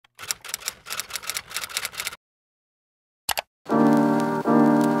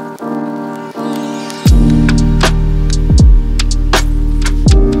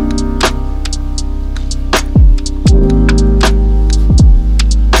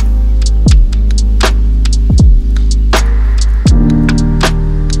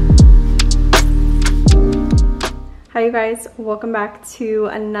you guys, welcome back to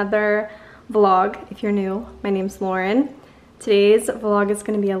another vlog. If you're new, my name's Lauren. Today's vlog is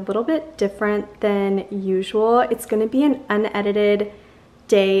going to be a little bit different than usual. It's going to be an unedited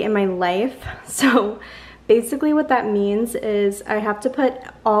day in my life. So basically what that means is I have to put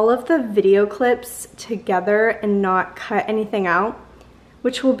all of the video clips together and not cut anything out,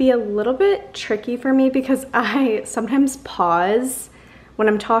 which will be a little bit tricky for me because I sometimes pause when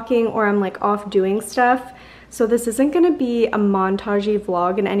I'm talking or I'm like off doing stuff. So this isn't gonna be a montagey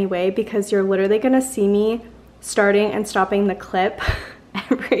vlog in any way because you're literally gonna see me starting and stopping the clip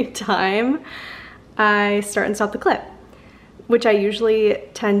every time I start and stop the clip, which I usually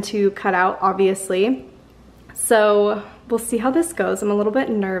tend to cut out, obviously. So we'll see how this goes. I'm a little bit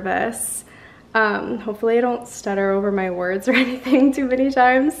nervous. Hopefully I don't stutter over my words or anything too many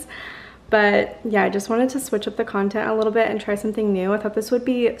times. But yeah, I just wanted to switch up the content a little bit and try something new. I thought this would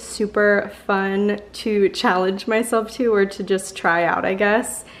be super fun to challenge myself to, or to just try out, I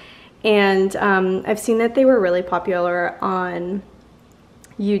guess. And I've seen that they were really popular on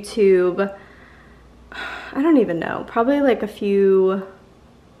YouTube. I don't even know, probably like a few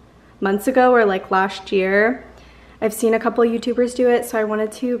months ago or like last year. I've seen a couple of YouTubers do it, so I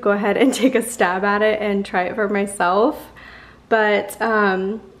wanted to go ahead and take a stab at it and try it for myself. But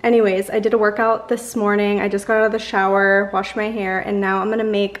anyways, I did a workout this morning. I just got out of the shower, washed my hair, and now I'm gonna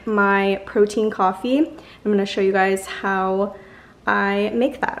make my protein coffee. I'm gonna show you guys how I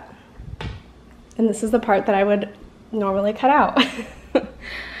make that. And this is the part that I would normally cut out.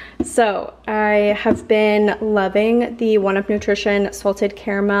 So I have been loving the One Up Nutrition salted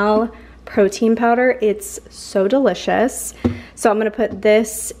caramel protein powder. It's so delicious. So I'm gonna put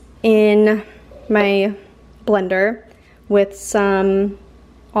this in my blender with some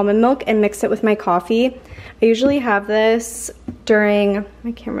almond milk and mix it with my coffee. I usually have this during,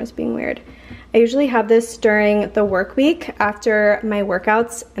 my camera's being weird. I usually have this during the work week after my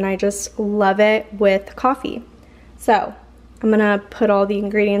workouts, and I just love it with coffee. So I'm gonna put all the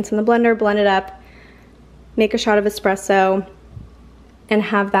ingredients in the blender, blend it up, make a shot of espresso, and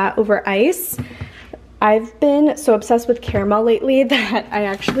have that over ice. I've been so obsessed with caramel lately that I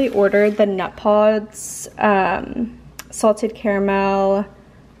actually ordered the Nut Pods salted caramel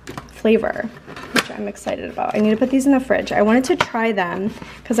flavor, which I'm excited about. I need to put these in the fridge. I wanted to try them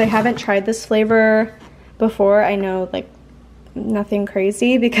because I haven't tried this flavor before. I know, like, nothing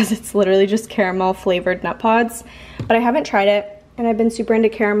crazy because it's literally just caramel flavored Nut Pods, but I haven't tried it, and I've been super into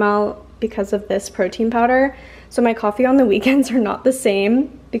caramel because of this protein powder. So my coffee on the weekends are not the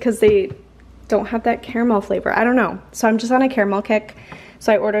same because they don't have that caramel flavor. I don't know. So I'm just on a caramel kick.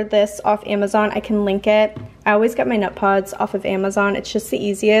 So I ordered this off Amazon. I can link it. I always get my Nut Pods off of Amazon. It's just the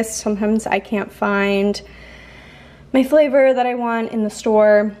easiest. Sometimes I can't find my flavor that I want in the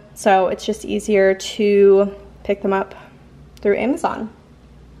store, so it's just easier to pick them up through Amazon.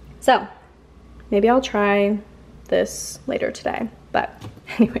 So maybe I'll try this later today. But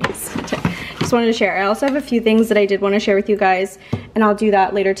anyways, just wanted to share. I also have a few things that I did want to share with you guys, and I'll do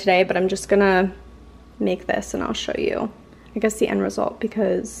that later today, but I'm just gonna make this and I'll show you, I guess, the end result,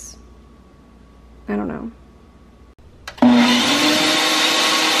 because I don't know.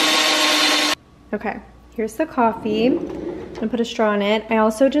 Okay, here's the coffee. I'm gonna put a straw in it. I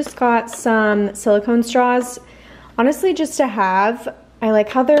also just got some silicone straws, honestly just to have. I like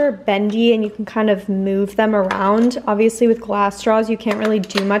how they're bendy and you can kind of move them around. Obviously with glass straws, you can't really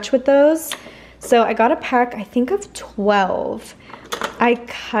do much with those. So I got a pack, I think, of 12. I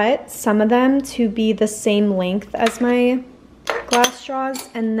cut some of them to be the same length as my glass straws,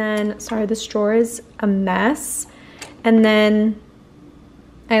 and then, sorry, this drawer is a mess. And then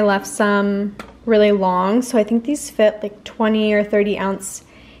I left some really long, so I think these fit like 20 or 30 ounce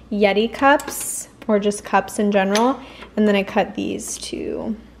Yeti cups, or just cups in general. And then I cut these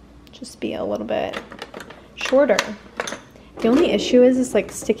to just be a little bit shorter. The only issue is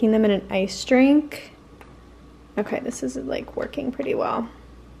like sticking them in an ice drink. Okay, this is like working pretty well.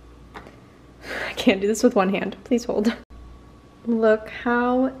 I can't do this with one hand. Please hold. Look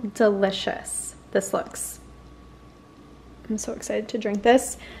how delicious this looks. I'm so excited to drink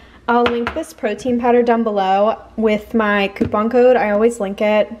this. I'll link this protein powder down below with my coupon code. I always link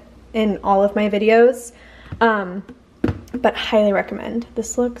it in all of my videos, but highly recommend.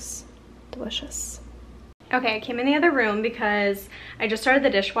 This looks delicious. Okay, I came in the other room because I just started the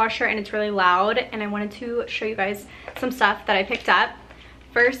dishwasher and it's really loud, and I wanted to show you guys some stuff that I picked up.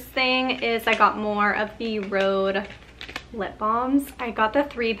 First thing is I got more of the Rhode lip balms. I got the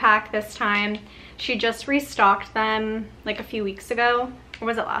 3-pack this time. She just restocked them like a few weeks ago, or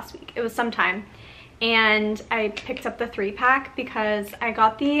was it last week? It was sometime. And I picked up the 3-pack because I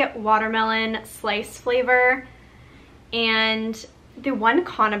got the watermelon slice flavor And the one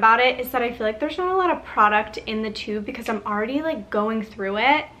con about it is that I feel like there's not a lot of product in the tube because I'm already like going through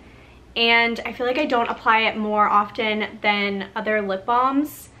it, and I feel like I don't apply it more often than other lip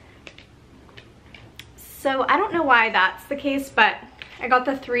balms. So I don't know why that's the case, but I got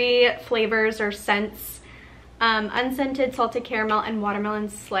the 3 flavors or scents, unscented, salted caramel, and watermelon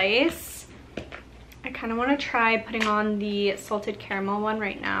slice. I kind of want to try putting on the salted caramel one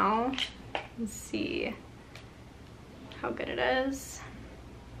right now and see how good it is.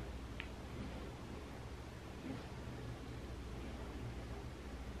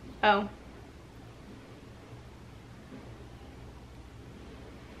 Oh.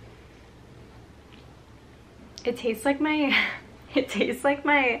 It tastes like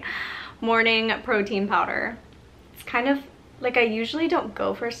my morning protein powder. It's kind of like, I usually don't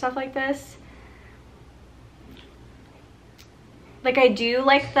go for stuff like this. Like, I do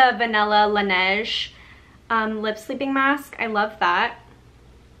like the vanilla Laneige lip sleeping mask. I love that.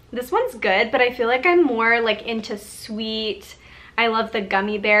 This one's good, but I feel like I'm more like into sweet. I love the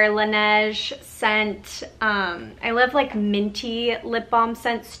gummy bear Laneige scent. I love like minty lip balm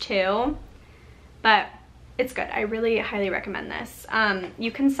scents too, but it's good. I really highly recommend this.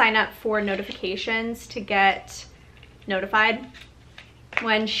 You can sign up for notifications to get notified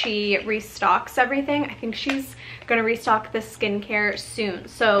when she restocks everything. I think she's gonna restock the skincare soon.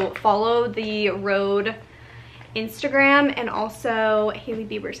 So follow the Rhode Instagram and also Hailey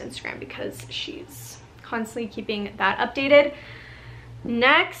Bieber's Instagram because she's constantly keeping that updated.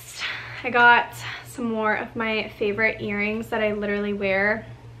 Next, I got some more of my favorite earrings that I literally wear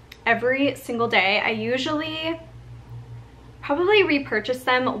every single day. I usually probably repurchase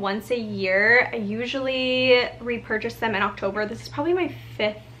them once a year. I usually repurchase them in October. This is probably my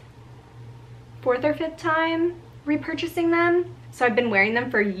 4th or 5th time repurchasing them. So I've been wearing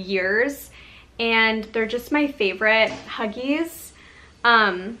them for years and they're just my favorite Huggies.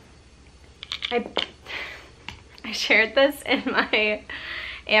 I shared this in my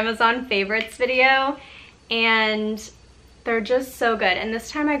Amazon favorites video and they're just so good. And this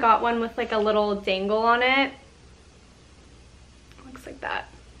time I got one with like a little dangle on it. Looks like that.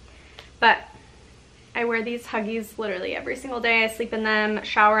 But I wear these Huggies literally every single day. I sleep in them,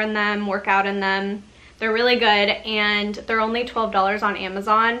 shower in them, work out in them. They're really good and they're only $12 on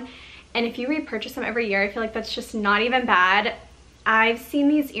Amazon. And if you repurchase them every year, I feel like that's just not even bad. I've seen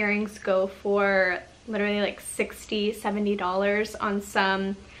these earrings go for literally like $60, $70 on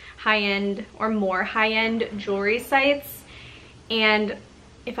some high-end or more high-end jewelry sites. And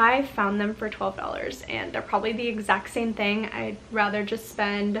if I found them for $12 and they're probably the exact same thing, I'd rather just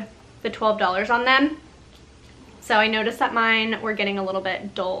spend the $12 on them. So I noticed that mine were getting a little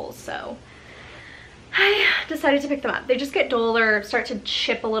bit dull, so I decided to pick them up. They just get dull or start to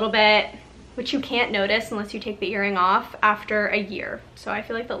chip a little bit, which you can't notice unless you take the earring off after a year. So I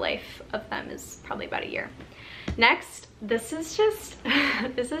feel like the life of them is probably about a year. Next, this is just,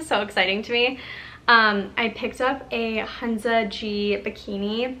 this is so exciting to me. I picked up a Hunza G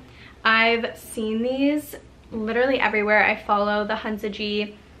bikini. I've seen these literally everywhere. I follow the Hunza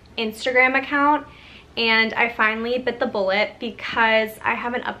G Instagram account and I finally bit the bullet because I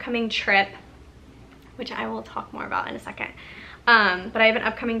have an upcoming trip, which I will talk more about in a second. But I have an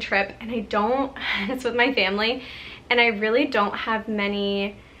upcoming trip and it's with my family, and I really don't have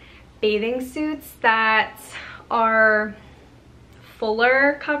many bathing suits that are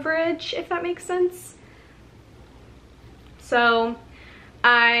fuller coverage, if that makes sense. So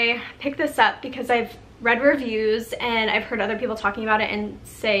I picked this up because I've read reviews and I've heard other people talking about it and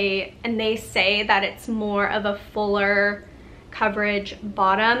they say that it's more of a fuller coverage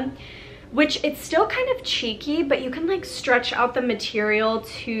bottom, which it's still kind of cheeky, but you can like stretch out the material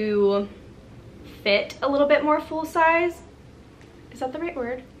to fit a little bit more full size. Is that the right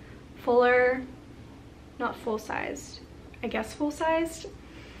word? Fuller, not full sized. I guess full sized.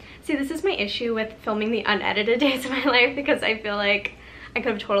 See, this is my issue with filming the unedited days of my life because I feel like I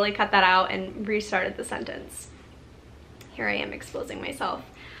could have totally cut that out and restarted the sentence. Here I am exposing myself.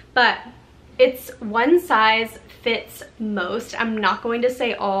 But it's one size fits most. I'm not going to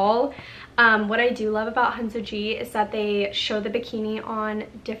say all. What I do love about Hunza G is that they show the bikini on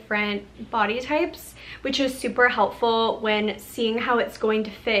different body types, which is super helpful when seeing how it's going to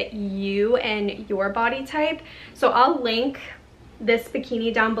fit you and your body type. So I'll link this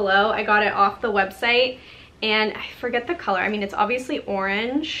bikini down below. I got it off the website and I forget the color. I mean, it's obviously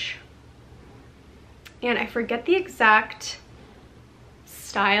orange and I forget the exact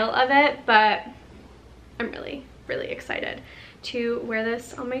style of it, but I'm really, really excited to wear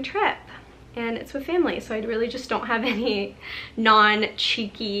this on my trip. And it's with family, so I really just don't have any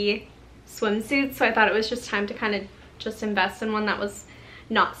non-cheeky swimsuits, so I thought it was just time to kind of just invest in one that was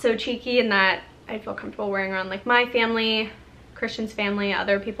not so cheeky and that I'd feel comfortable wearing around like my family, Christian's family,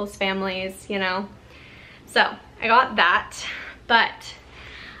 other people's families, you know. So I got that, but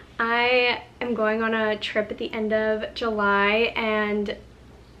I am going on a trip at the end of July and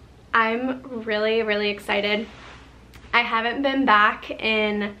I'm really, really excited. I haven't been back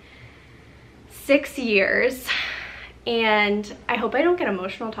in 6 years and I hope I don't get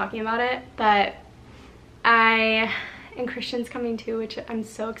emotional talking about it, but and Christian's coming too, which I'm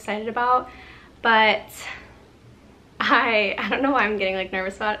so excited about, but I don't know why I'm getting like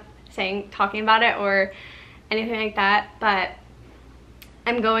nervous about talking about it or anything like that, but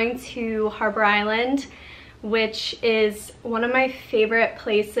I'm going to Harbor Island, which is one of my favorite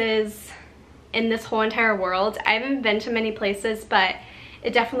places in this whole entire world. I haven't been to many places, but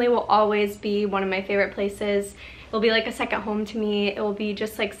it definitely will always be one of my favorite places. It'll be like a second home to me. It will be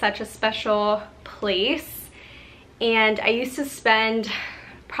just like such a special place. And I used to spend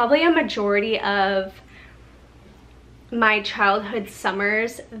probably a majority of my childhood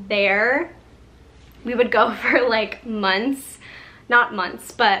summers there. We would go for like months, not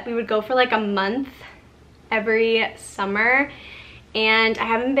months, but we would go for like a month every summer. And I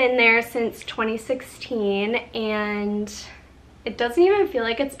haven't been there since 2016 and it doesn't even feel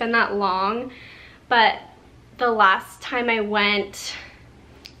like it's been that long, but the last time I went,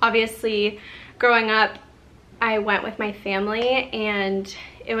 obviously growing up, I went with my family and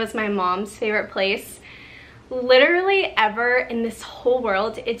it was my mom's favorite place literally ever in this whole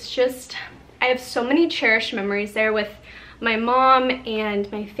world. It's just, I have so many cherished memories there with my mom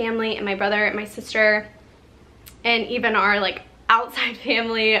and my family and my brother and my sister and even our like outside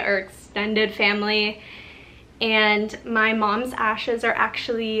family or extended family. And my mom's ashes are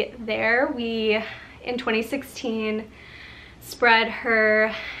actually there. We, in 2016, spread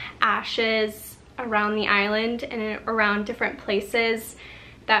her ashes around the island and around different places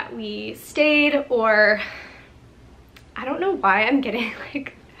that we stayed, or I don't know why I'm getting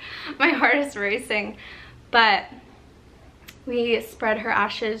like, my heart is racing, but we spread her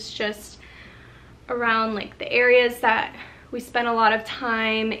ashes just around like the areas that we spent a lot of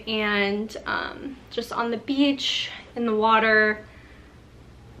time, and just on the beach, in the water,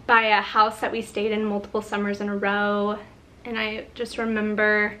 by a house that we stayed in multiple summers in a row. And I just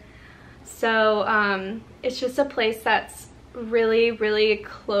remember, so it's just a place that's really, really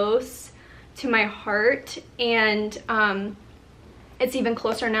close to my heart, and it's even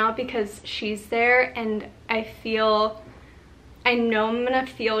closer now because she's there, and I know I'm gonna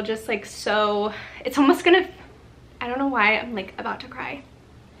feel just like so, it's almost gonna, I don't know why I'm like about to cry,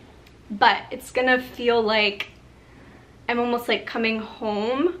 but it's gonna feel like I'm almost like coming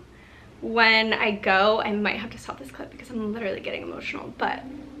home when I go. I might have to stop this clip because I'm literally getting emotional, but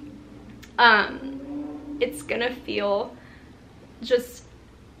it's gonna feel just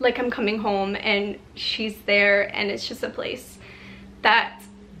like I'm coming home and she's there, and it's just a place that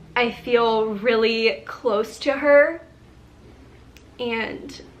I feel really close to her.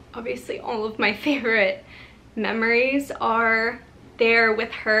 And obviously all of my favorite memories are there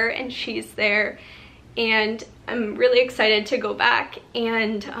with her, and she's there, and I'm really excited to go back.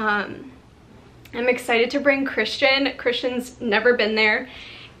 And I'm excited to bring Christian. Christian's never been there,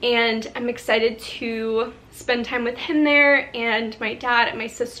 and I'm excited to spend time with him there, and my dad and my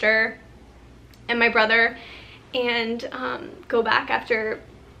sister and my brother, and go back after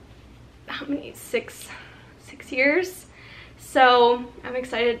how many, six years. So I'm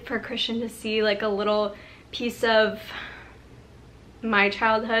excited for Christian to see like a little piece of my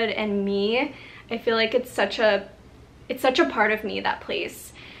childhood and me. I feel like it's such a part of me, that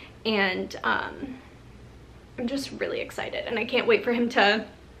place, and I'm just really excited, and I can't wait for him to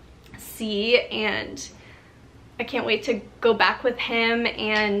see, and I can't wait to go back with him.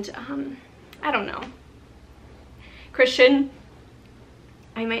 And I don't know, Christian,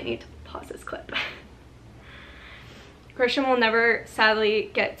 I might need to pause this clip. Christian will never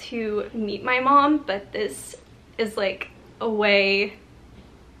sadly get to meet my mom, but this is like a way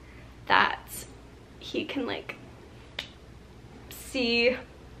that he can like see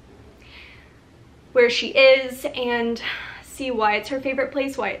where she is and see why it's her favorite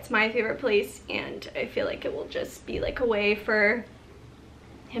place, why it's my favorite place. And I feel like it will just be like a way for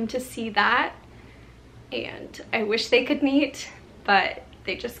him to see that. And I wish they could meet, but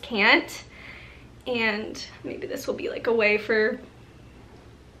they just can't. And maybe this will be like a way for,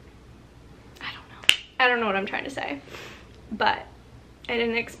 I don't know what I'm trying to say, but I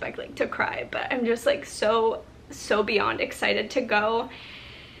didn't expect like to cry, but I'm just like so beyond excited to go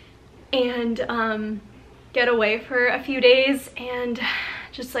and get away for a few days and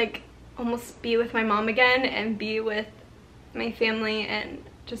just like almost be with my mom again and be with my family and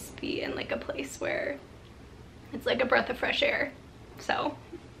just be in like a place where it's like a breath of fresh air. So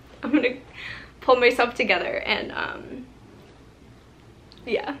I'm gonna pull myself together and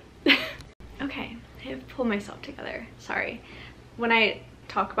yeah. Okay, I have pulled myself together. Sorry. When I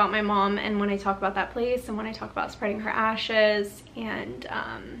talk about my mom and when I talk about that place and when I talk about spreading her ashes, and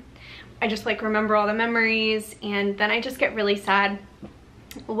I just like remember all the memories, and then I just get really sad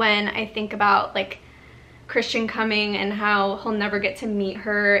when I think about like Christian coming and how he'll never get to meet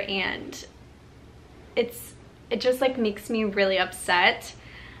her, and it just like makes me really upset.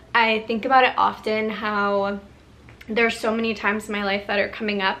 I think about it often, how there's so many times in my life that are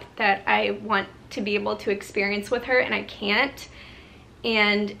coming up that I want to be able to experience with her and I can't,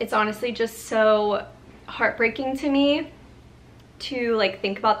 and it's honestly just so heartbreaking to me to like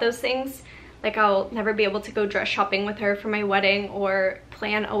think about those things. Like I'll never be able to go dress shopping with her for my wedding or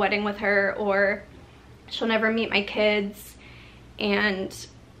plan a wedding with her, or she'll never meet my kids and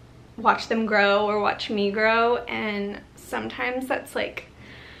watch them grow or watch me grow, and sometimes that's like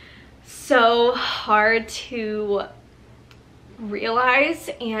so hard to realize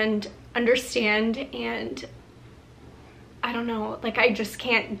and understand, and I don't know, like I just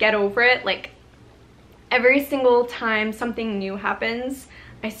can't get over it. Like every single time something new happens,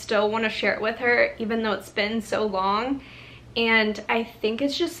 I still want to share it with her even though it's been so long. And I think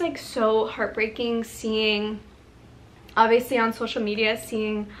it's just like so heartbreaking seeing, obviously on social media,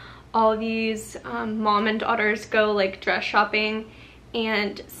 seeing all these mom and daughters go like dress shopping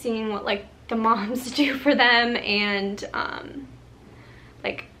and seeing what like the moms do for them, and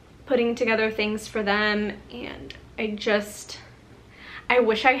like putting together things for them, and I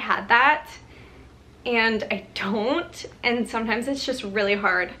wish I had that, and I don't, and sometimes it's just really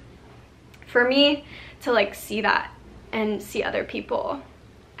hard for me to like see that and see other people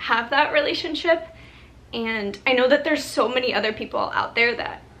have that relationship. And I know that there's so many other people out there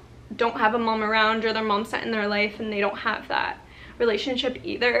that don't have a mom around, or their mom's not in their life and they don't have that relationship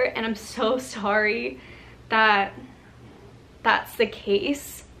either, and I'm so sorry that that's the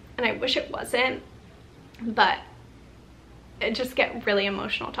case, and I wish it wasn't, but I just get really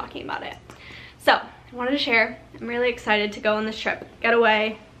emotional talking about it. So I wanted to share, I'm really excited to go on this trip, get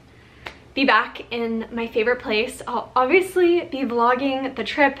away, be back in my favorite place. I'll obviously be vlogging the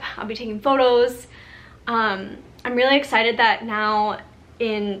trip, I'll be taking photos. I'm really excited that now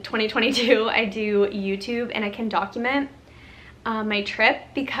in 2022 I do YouTube and I can document my trip,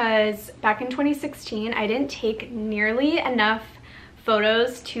 because back in 2016 I didn't take nearly enough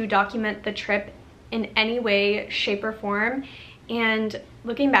photos to document the trip in any way, shape, or form. And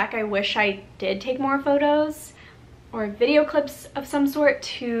looking back, I wish I did take more photos or video clips of some sort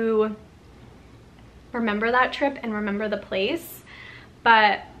to remember that trip and remember the place.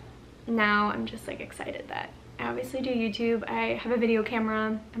 But now I'm just like excited that I obviously do YouTube. I have a video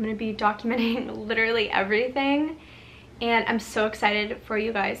camera. I'm gonna be documenting literally everything, and I'm so excited for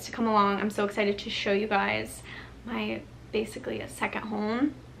you guys to come along. I'm so excited to show you guys my basically a second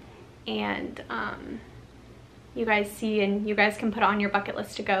home, and you guys see, and you guys can put on your bucket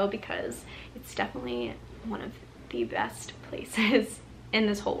list to go, because it's definitely one of the best places in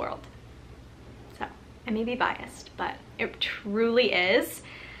this whole world. So I may be biased, but it truly is.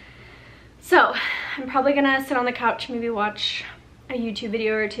 So I'm probably gonna sit on the couch, maybe watch a YouTube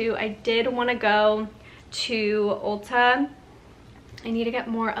video or two. I did want to go to Ulta. I need to get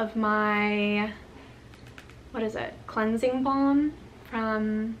more of my, what is it, cleansing balm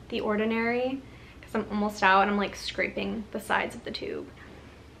from The Ordinary, because I'm almost out and I'm like scraping the sides of the tube.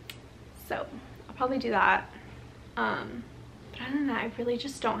 So I'll probably do that. But other than that, I really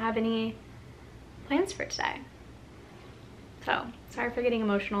just don't have any plans for today. So sorry for getting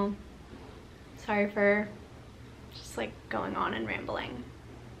emotional. Sorry for just like going on and rambling.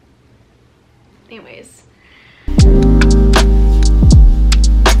 Anyways.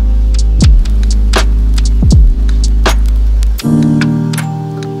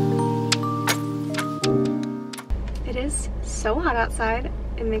 It is so hot outside.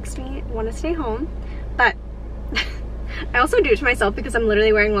 It makes me want to stay home, but I also do it to myself because I'm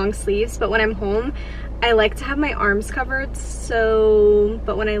literally wearing long sleeves. But when I'm home, I like to have my arms covered,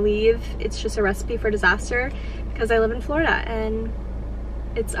 but when I leave, it's just a recipe for disaster, because I live in Florida and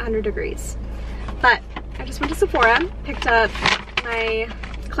it's 100 degrees. But I just went to Sephora, picked up my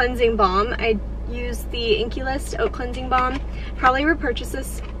cleansing balm. I used the Inky List Oat Cleansing Balm. Probably repurchased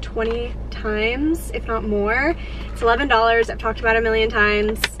this 20 times, if not more. It's $11. I've talked about it a million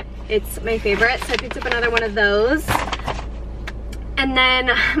times. It's my favorite, so I picked up another one of those. And then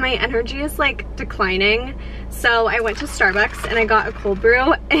my energy is like declining. So I went to Starbucks and I got a cold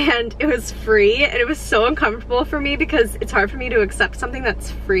brew and it was free, and it was so uncomfortable for me because it's hard for me to accept something that's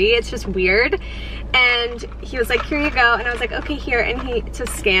free. It's just weird. And he was like, here you go. And I was like, okay, here. And to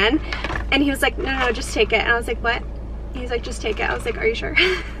scan. And he was like, no, just take it. And I was like, what? He's like, just take it. I was like, are you sure?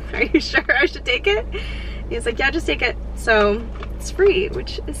 Are you sure I should take it? He was like, yeah, just take it. So it's free,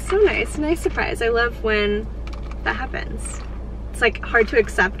 which is so nice. Nice surprise. I love when that happens. It's like hard to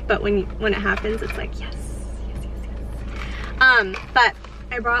accept, but when it happens, it's like, yes. But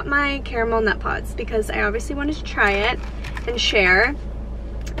I brought my caramel nut pods because I obviously wanted to try it and share.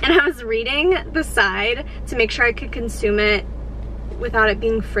 And I was reading the side to make sure I could consume it without it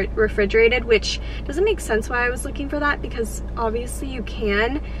being refrigerated, which doesn't make sense why I was looking for that, because obviously you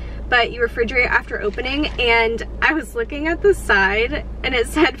can, but you refrigerate after opening. And I was looking at the side and it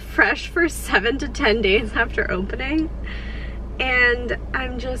said fresh for 7 to 10 days after opening. And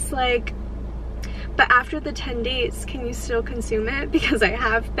I'm just like, but after the 10 days, can you still consume it? Because I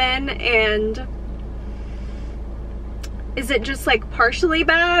have been, and is it just like partially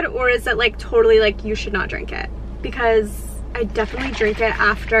bad, or is it like totally like you should not drink it? Because I definitely drink it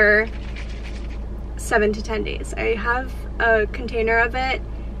after 7 to 10 days. I have a container of it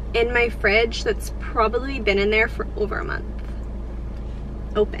in my fridge that's probably been in there for over a month,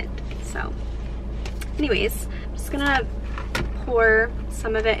 opened. So anyways, I'm just gonna pour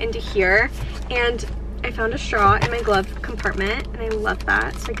some of it into here, and I found a straw in my glove compartment and I love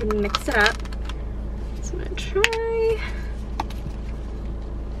that, so I can mix it up. So I'm gonna try,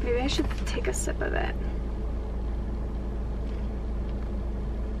 maybe I should take a sip of it.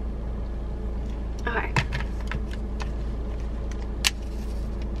 Okay.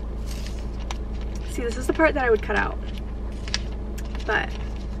 See, this is the part that I would cut out, but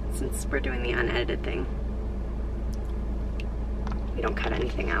since we're doing the unedited thing, we don't cut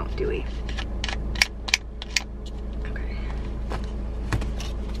anything out, do we? Okay.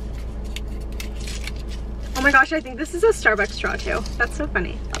 Oh my gosh, I think this is a Starbucks straw too. That's so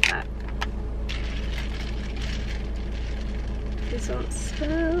funny about that. Please don't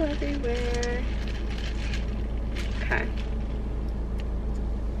spill everywhere. Okay.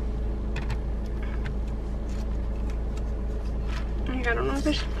 Like, I don't know if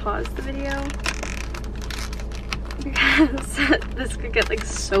I should pause the video, because this could get like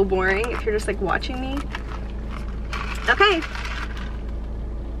so boring if you're just like watching me. Okay.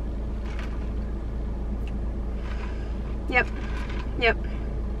 Yep. Yep.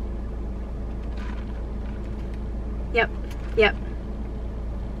 Yep. Yep.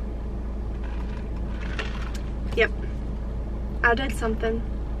 Yep. I did something.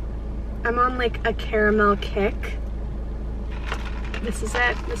 I'm on like a caramel kick. This is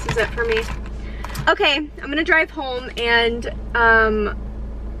it. This is it for me. Okay, I'm gonna drive home and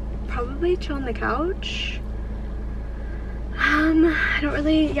probably chill on the couch. I don't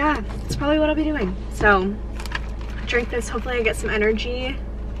really, yeah, it's probably what I'll be doing. So drink this, hopefully I get some energy,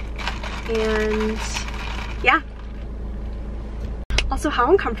 and yeah. Also, how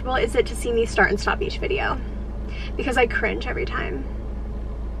uncomfortable is it to see me start and stop each video? Because I cringe every time.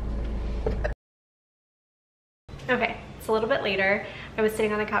 Okay, it's a little bit later. I was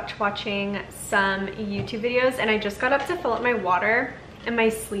sitting on the couch watching some YouTube videos, and I just got up to fill up my water and my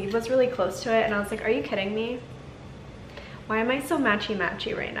sleeve was really close to it, and I was like, are you kidding me? Why am I so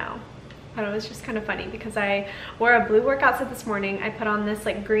matchy-matchy right now? But it was just kind of funny because I wore a blue workout set this morning. I put on this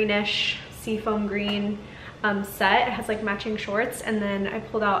like greenish seafoam green set. It has like matching shorts, and then I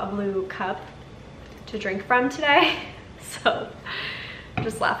pulled out a blue cup to drink from today. So I'm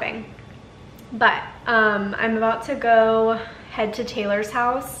just laughing. But I'm about to go head to Taylor's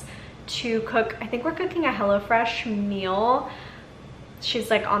house to cook. I think we're cooking a HelloFresh meal.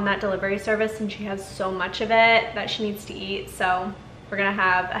 She's like on that delivery service and she has so much of it that she needs to eat. So we're gonna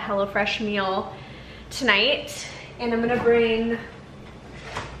have a HelloFresh meal tonight. And I'm gonna bring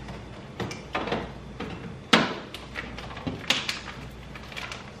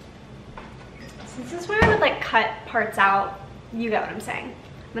since this is where I would like cut parts out, you get what I'm saying.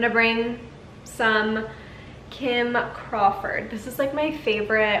 I'm gonna bring some Kim Crawford. This is like my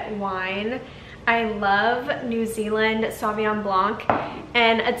favorite wine. I love New Zealand Sauvignon Blanc,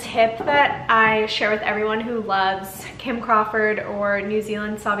 and a tip that I share with everyone who loves Kim Crawford or New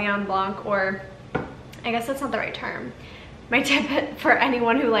Zealand Sauvignon Blanc, or I guess that's not the right term. My tip for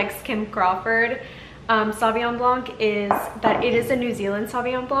anyone who likes Kim Crawford Sauvignon Blanc is that it is a New Zealand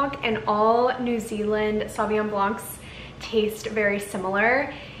Sauvignon Blanc, and all New Zealand Sauvignon Blancs taste very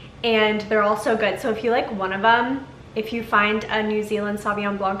similar, and they're all so good. So if you like one of them, if you find a New Zealand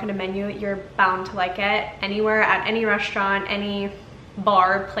Sauvignon Blanc in a menu, you're bound to like it anywhere, at any restaurant, any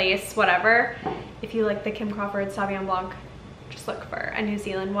bar, place, whatever. If you like the Kim Crawford Sauvignon Blanc, just look for a New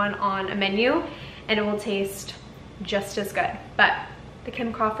Zealand one on a menu and it will taste just as good. But the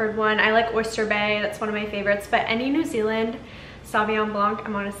Kim Crawford one, I like Oyster Bay, that's one of my favorites, but any New Zealand Sauvignon Blanc,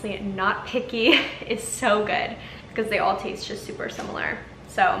 I'm honestly not picky, is so good because they all taste just super similar.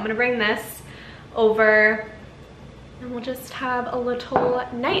 So I'm gonna bring this over and we'll just have a little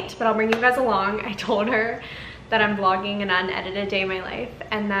night, but I'll bring you guys along. I told her that I'm vlogging an unedited day in my life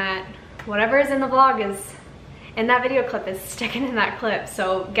and that whatever is in the vlog is in that video clip is sticking in that clip,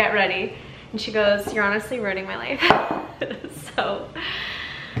 so get ready. And she goes, you're honestly ruining my life. So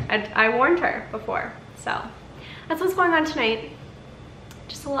I warned her before. So that's what's going on tonight.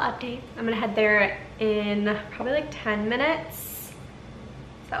 Just a little update. I'm gonna head there in probably like 10 minutes.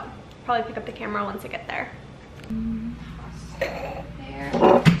 So probably pick up the camera once I get there. There. Do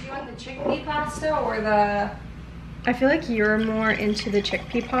you want the chickpea pasta or the... I feel like you're more into the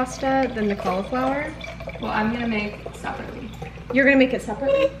chickpea pasta than the cauliflower. Well, I'm gonna make separately. You're gonna make it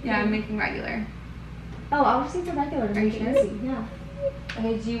separately? Yeah, I'm making regular. Oh, I'll just eat the regular to make it easy. Yeah.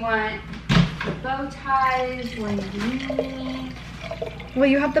 Okay, do you want the bow ties, linguine? Well,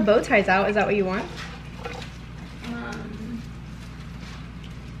 you have the bow ties out. Is that what you want?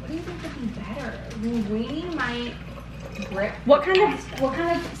 What do you think would be better? Linguine might grip. What kind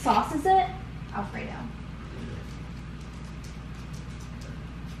of sauce is it? Alfredo.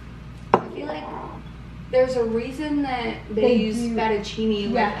 I feel like there's a reason that they use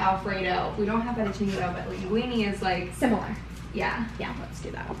fettuccine with Alfredo. We don't have fettuccine though, but linguine is like Similar. yeah. Yeah, let's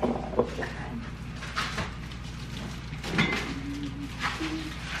do that. Okay.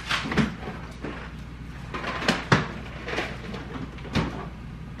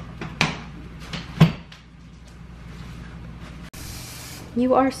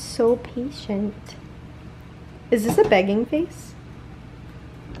 You are so patient. Is this a begging face?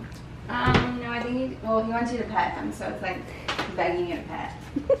 No, I think he wants you to pet him, so it's like begging you to pet.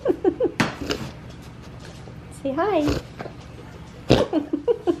 Say hi.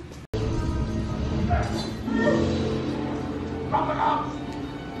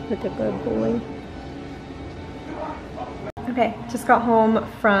 Look at good boy. Okay, just got home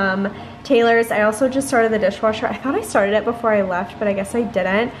from Taylor's. I also just started the dishwasher. I thought I started it before I left, but I guess I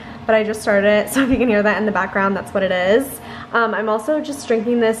didn't. But I just started it, so if you can hear that in the background, that's what it is. I'm also just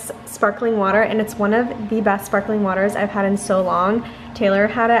drinking this sparkling water, and it's one of the best sparkling waters I've had in so long. Taylor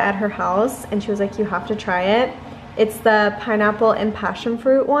had it at her house, and she was like, you have to try it. It's the pineapple and passion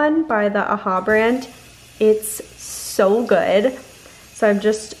fruit one by the AHA brand. It's so good. So I'm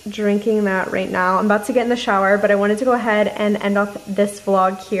just drinking that right now. I'm about to get in the shower, but I wanted to go ahead and end off this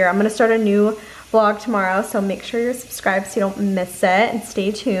vlog here. I'm gonna start a new vlog tomorrow, so make sure you're subscribed so you don't miss it, and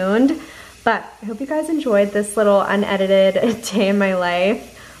stay tuned. But I hope you guys enjoyed this little unedited day in my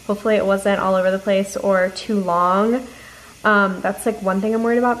life. Hopefully it wasn't all over the place or too long. That's like one thing I'm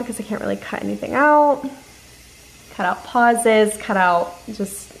worried about because I can't really cut anything out. Cut out pauses, cut out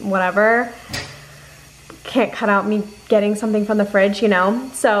just whatever. Can't cut out me getting something from the fridge, you know?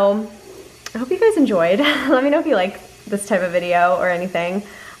 So I hope you guys enjoyed. Let me know if you like this type of video or anything.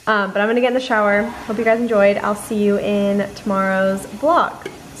 But I'm gonna get in the shower. Hope you guys enjoyed. I'll see you in tomorrow's vlog.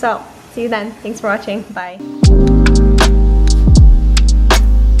 So see you then. Thanks for watching. Bye.